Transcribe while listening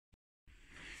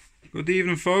Good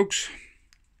evening, folks.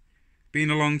 Been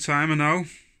a long time, I know.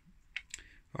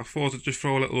 I thought I'd just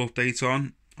throw a little update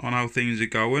on how things are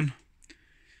going.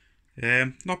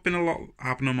 Not been a lot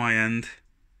happening on my end.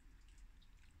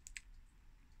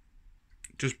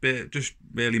 Just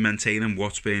really maintaining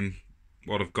what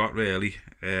I've got really.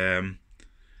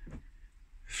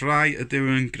 Fry are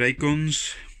doing great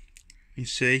guns. You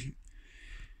see,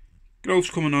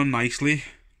 growth's coming on nicely.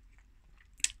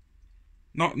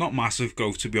 Not massive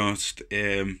growth, to be honest.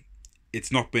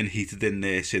 It's not been heated in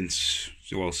there since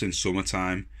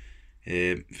summertime.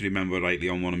 If you remember rightly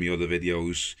on one of my other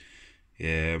videos,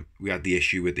 we had the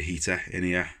issue with the heater in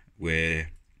here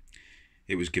where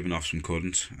it was giving off some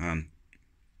current and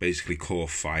basically caught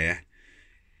fire.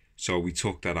 So we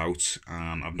took that out,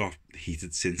 and I've not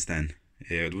heated since then.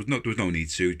 There was no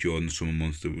need to during the summer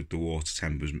months. The water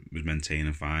temp was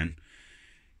maintaining fine.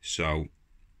 So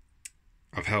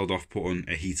I've held off putting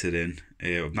a heater in.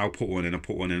 I've now put one in. I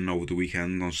put one in over the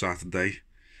weekend on Saturday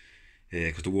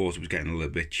because the water was getting a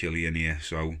little bit chilly in here.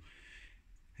 So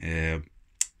I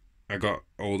got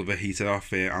hold of a heater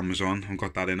off Amazon and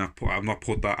got that in. I've not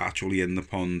put that actually in the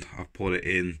pond. I've put it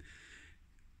in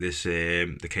this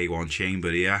the K1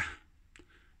 chamber here,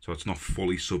 so it's not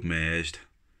fully submerged.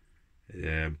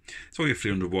 It's only a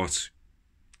 300 watt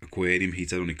aquarium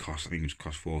heater. It only cost, I think it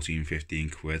cost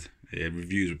 14-15 quid.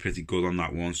 Reviews were pretty good on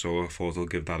that one, so I thought I'll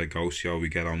give that a go, see how we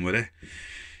get on with it.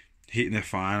 Heating it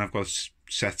fine. I've got it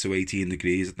set to 18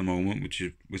 degrees at the moment, which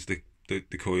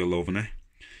the coil loving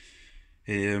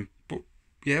it. But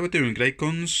yeah, we're doing great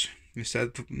guns. I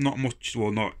said not much,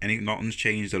 well, nothing's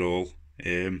changed at all.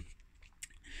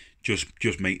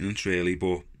 Just maintenance really,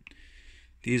 but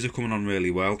these are coming on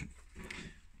really well.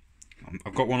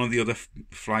 I've got one of the other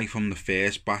fry from the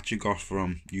first batch I got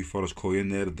from New Forest Koi in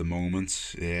there at the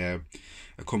moment. I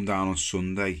come down on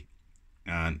Sunday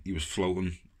and he was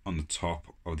floating on the top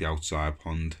of the outside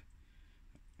pond.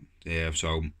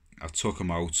 So I took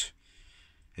him out,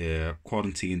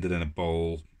 quarantined it in a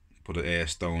bowl, put an air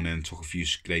stone in, took a few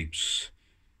scrapes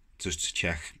just to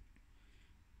check.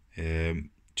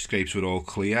 Scrapes were all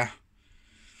clear.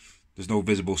 There's no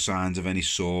visible signs of any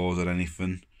sores or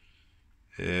anything.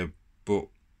 But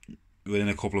within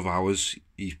a couple of hours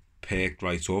he perked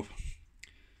right up.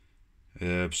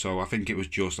 So I think it was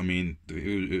just,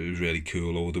 it was really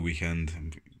cool over the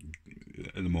weekend.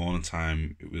 In the morning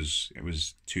time it was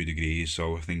 2 degrees,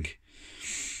 so I think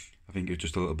it was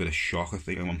just a little bit of shock.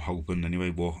 I'm hoping anyway,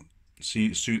 but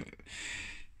since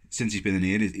he's been in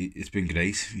here it's been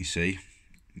great. You see,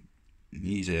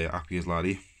 he's happy as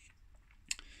laddie,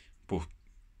 but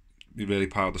we really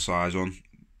piled the size on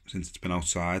since it's been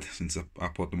outside, since I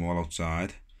put them all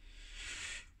outside.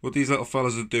 But these little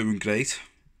fellas are doing great.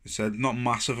 I said not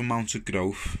massive amounts of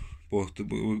growth, but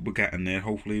we're getting there.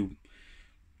 Hopefully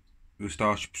we'll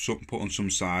start putting some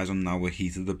size on now we're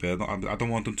heated a bit. I don't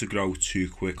want them to grow too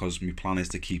quick because my plan is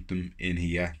to keep them in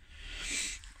here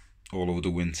all over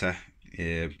the winter.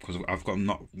 Because I've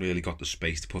not really got the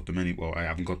space to put them I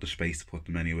haven't got the space to put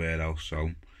them anywhere else.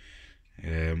 So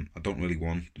I don't really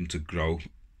want them to grow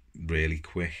really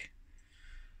quick.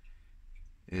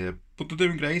 But they're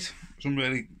doing great. Some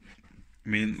really,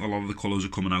 a lot of the colours are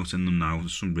coming out in them now.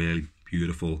 There's some really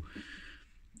beautiful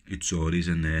Utsuris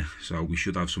in there, so we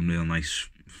should have some real nice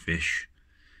fish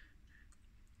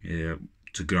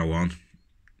to grow on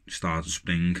start of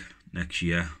spring next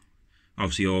year.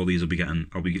 Obviously all these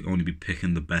I'll only be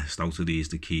picking the best out of these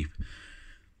to keep,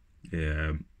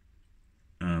 and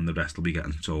the rest will be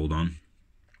getting sold on.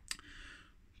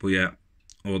 But yeah,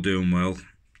 all doing well.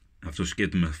 I've just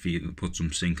given them a feed and put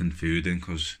some sinking food in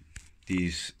because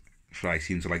these fry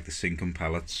seem to like the sinking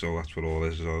pellets, so that's what all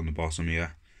this is on the bottom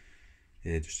here.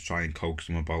 Just to try and coax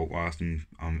them about whilst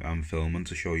I'm filming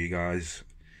to show you guys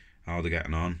how they're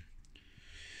getting on.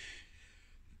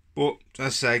 But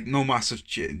as I say, no massive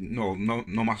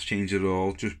change at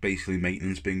all. Just basically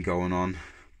maintenance been going on.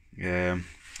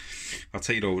 I'll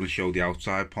take it over and show the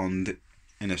outside pond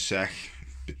in a sec.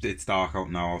 It's dark out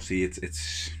now.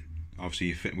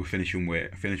 Obviously, we're finishing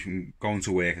work, going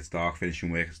to work. It's dark.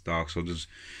 Finishing work. It's dark. So there's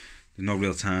no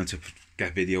real time to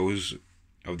get videos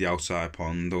of the outside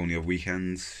pond. Only of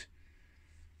weekends.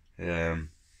 And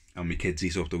my kids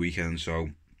eat up the weekend,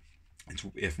 so it's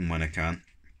if and when I can.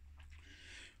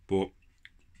 But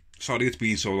sorry it's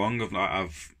been so long.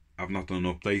 I've not done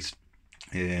an update.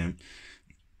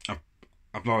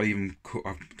 I've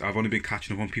only been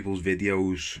catching up on people's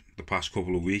videos the past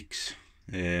couple of weeks.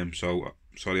 So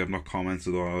sorry I've not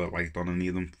commented or liked on any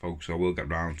of them, folks. I will get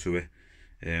round to it.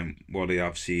 What I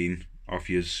have seen off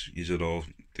yous are all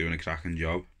doing a cracking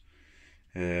job.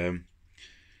 But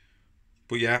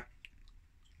yeah,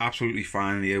 absolutely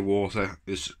fine here. Water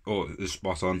is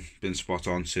spot on. Been spot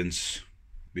on since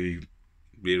we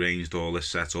rearranged all this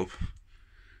setup.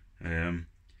 As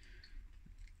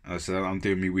I said, I'm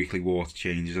doing my weekly water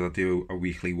changes. I do a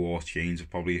weekly water change of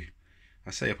probably,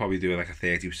 I probably do like a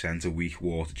 30% a week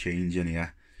water change in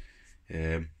here.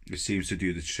 It seems to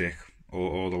do the trick.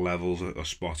 All the levels are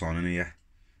spot on in here.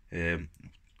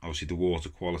 Obviously the water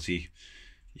quality,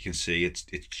 you can see it's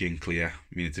gin clear.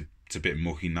 I mean, it's a bit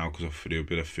mucky now because I've threw a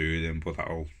bit of food in, but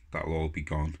that'll all be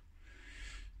gone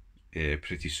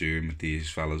pretty soon with these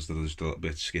fellas that are just a little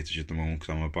bit skittish at the moment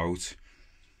because I'm about.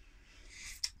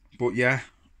 But yeah,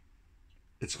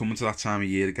 it's coming to that time of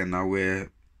year again now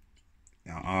where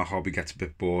our hobby gets a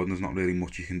bit bored and there's not really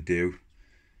much you can do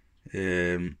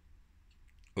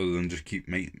other than just keep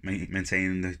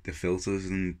maintaining the filters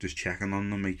and just checking on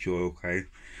them, make sure okay.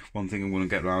 One thing I'm going to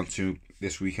get around to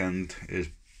this weekend is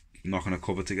knocking a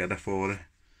cover together for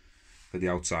the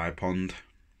outside pond.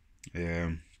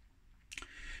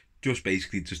 Just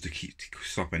basically just to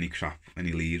stop any crap,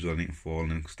 any leaves or anything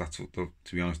falling in, because that's what to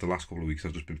be honest, the last couple of weeks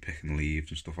I've just been picking leaves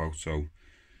and stuff out, so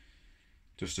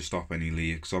just to stop any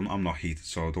leaves, because I'm not heated,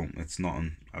 so I don't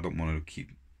want to keep,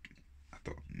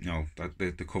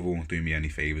 the cover won't do me any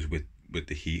favours with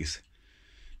the heat.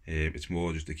 It's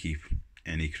more just to keep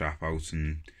any crap out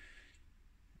and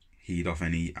heat off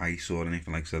any ice or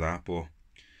anything like that. But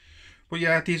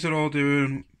yeah, they're all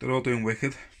doing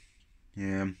wicked.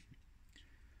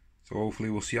 So hopefully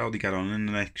we'll see how they get on in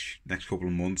the next couple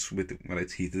of months when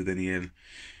it's heated in here.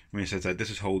 I mean, as I said, this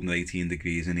is holding 18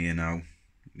 degrees in here now.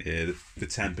 The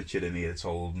temperature in here it's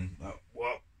holding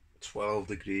 12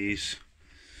 degrees.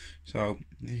 So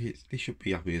they should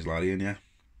be happy as Larry in here.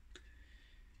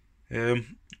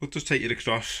 We'll just take it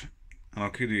across and I'll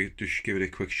just give it a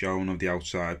quick showing of the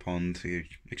outside pond.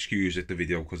 Excuse the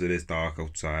video because it is dark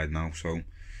outside now, so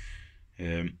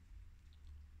we'll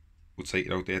take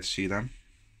it out there to see them.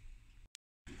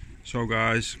 So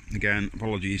guys, again,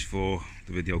 apologies for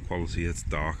the video quality, it's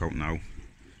dark out now.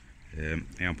 I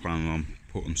am planning on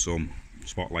putting some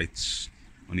spotlights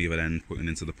on either end, putting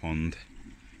into the pond,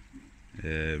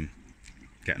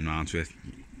 getting around to it.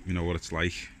 You know what it's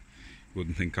like. You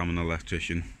wouldn't think I'm an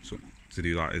electrician, so to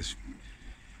do that is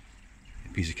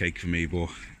a piece of cake for me, but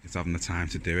it's having the time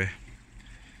to do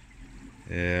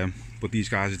it. But these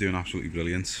guys are doing absolutely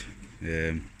brilliant.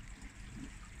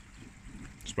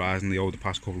 Surprisingly, over the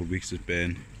past couple of weeks there's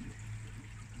been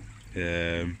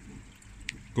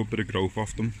good bit of growth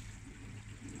off them.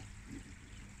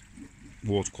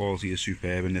 Water quality is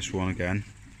superb in this one again.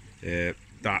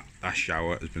 That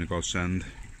shower has been a godsend.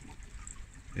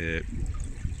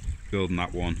 Building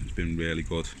that one has been really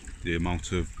good. The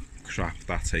amount of crap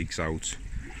that takes out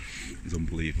is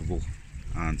unbelievable,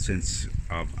 and since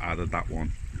I've added that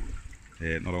one,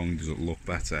 not only does it look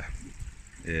better,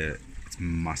 it's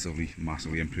massively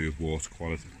improved water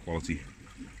quality.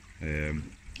 I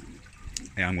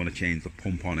am going to change the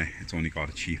pump on it. It's only got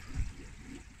a cheap,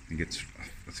 I think it's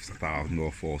 1,000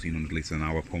 or 1,400 litre an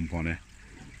hour pump on it.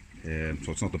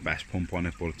 So it's not the best pump on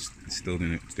it, but it's still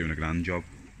doing a grand job.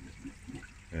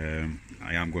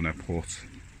 I am going to put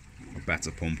a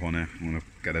better pump on it. I'm going to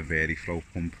get a VariFlow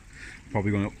pump.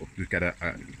 Probably going to get a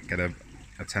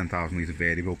 10,000 litre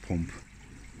variable pump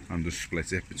and just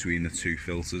split it between the two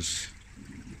filters.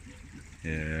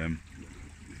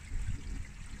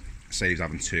 Saves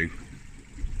having two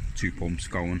pumps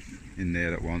going in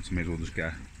there at once. I may as well just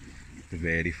get the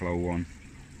VariFlow one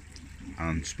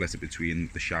and split it between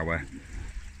the shower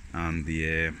and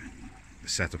the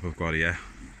setup I've got here.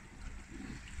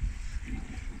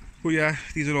 But yeah,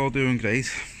 these are all doing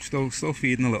great. Still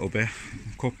feeding a little bit.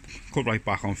 Cut right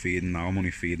back on feeding now. I'm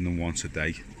only feeding them once a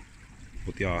day,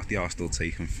 but they are still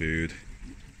taking food.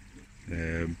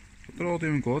 But they're all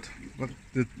doing good.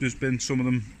 There's been some of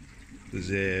them.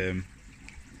 There's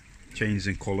changes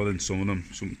in colour in some of them.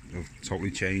 Some have totally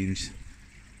changed.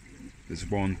 There's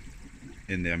one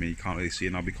in there. I mean, you can't really see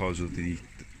it now because of the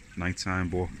night time,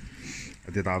 but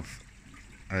I did have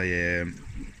a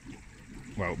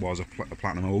well, it was a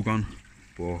platinum Ogon,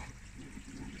 but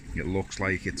it looks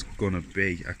like it's gonna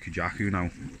be a Kujaku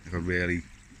now, like a really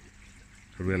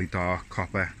dark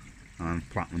copper and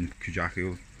platinum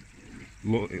Kujaku.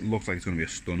 It looks like it's gonna be a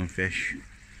stunning fish.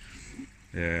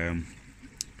 The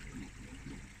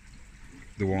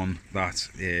one that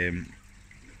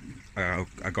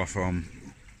I got from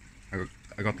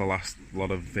I got the last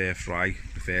lot of fry,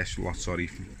 the first lot, sorry,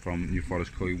 from New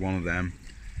Forest Koi. One of them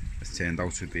has turned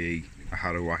out to be a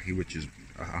Harawaki, which is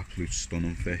an absolute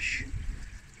stunning fish.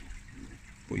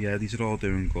 But yeah, these are all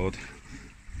doing good.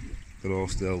 They're all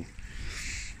still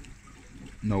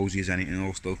nosy as anything,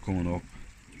 all still coming up.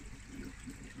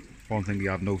 one thing we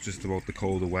have noticed about the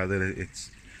colder weather,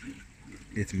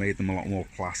 it's made them a lot more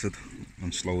placid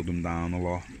and slowed them down a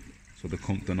lot. So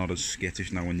they're not as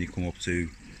skittish now when you come up to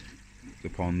the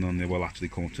pond, and they will actually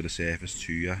come up to the surface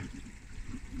to you.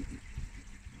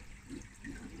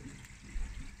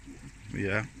 But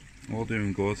yeah, all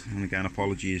doing good. And again,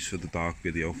 apologies for the dark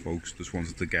video, folks. Just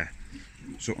wanted to get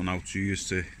something out to you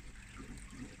to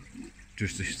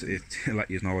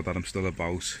let you know that I'm still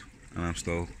about and I'm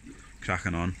still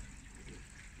cracking on.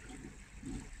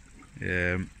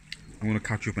 I'm going to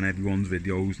catch up on everyone's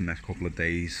videos in the next couple of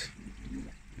days.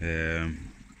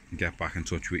 Get back in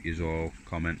touch with you all,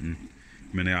 commenting.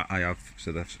 I mean, I have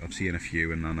said I've seen a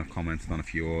few and I've commented on a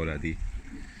few already.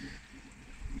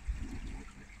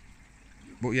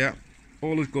 But yeah,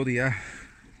 all is good here.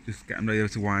 Just getting ready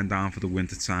to wind down for the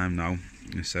winter time now.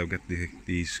 So get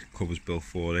these covers built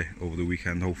for it over the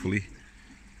weekend, hopefully.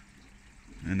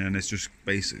 And then it's just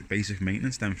basic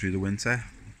maintenance then through the winter.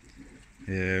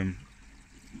 I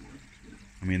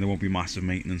mean, there won't be massive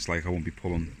maintenance, like I won't be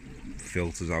pulling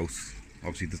filters out.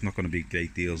 Obviously there's not going to be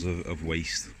great deals of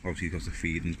waste, obviously, because the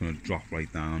feeding's going to drop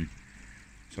right down.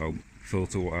 So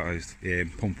filter wise,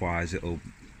 pump wise, it'll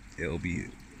be,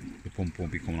 the pump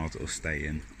won't be coming out, it'll stay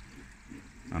in,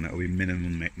 and it'll be minimal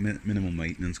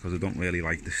maintenance, because I don't really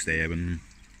like disturbing them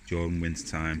during winter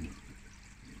time.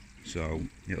 So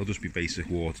it'll just be basic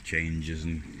water changes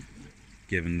and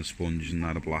giving the sponge and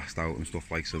that a blast out and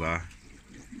stuff like so that,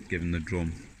 giving the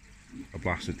drum a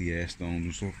blast with the air stones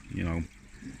and stuff, you know.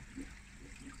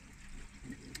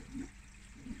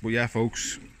 But yeah,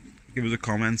 folks, give us a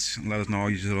comment and let us know how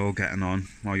you're all getting on,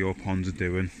 how your ponds are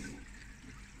doing.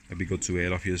 It'd be good to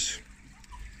hear off yous.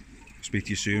 Speak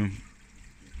to you soon.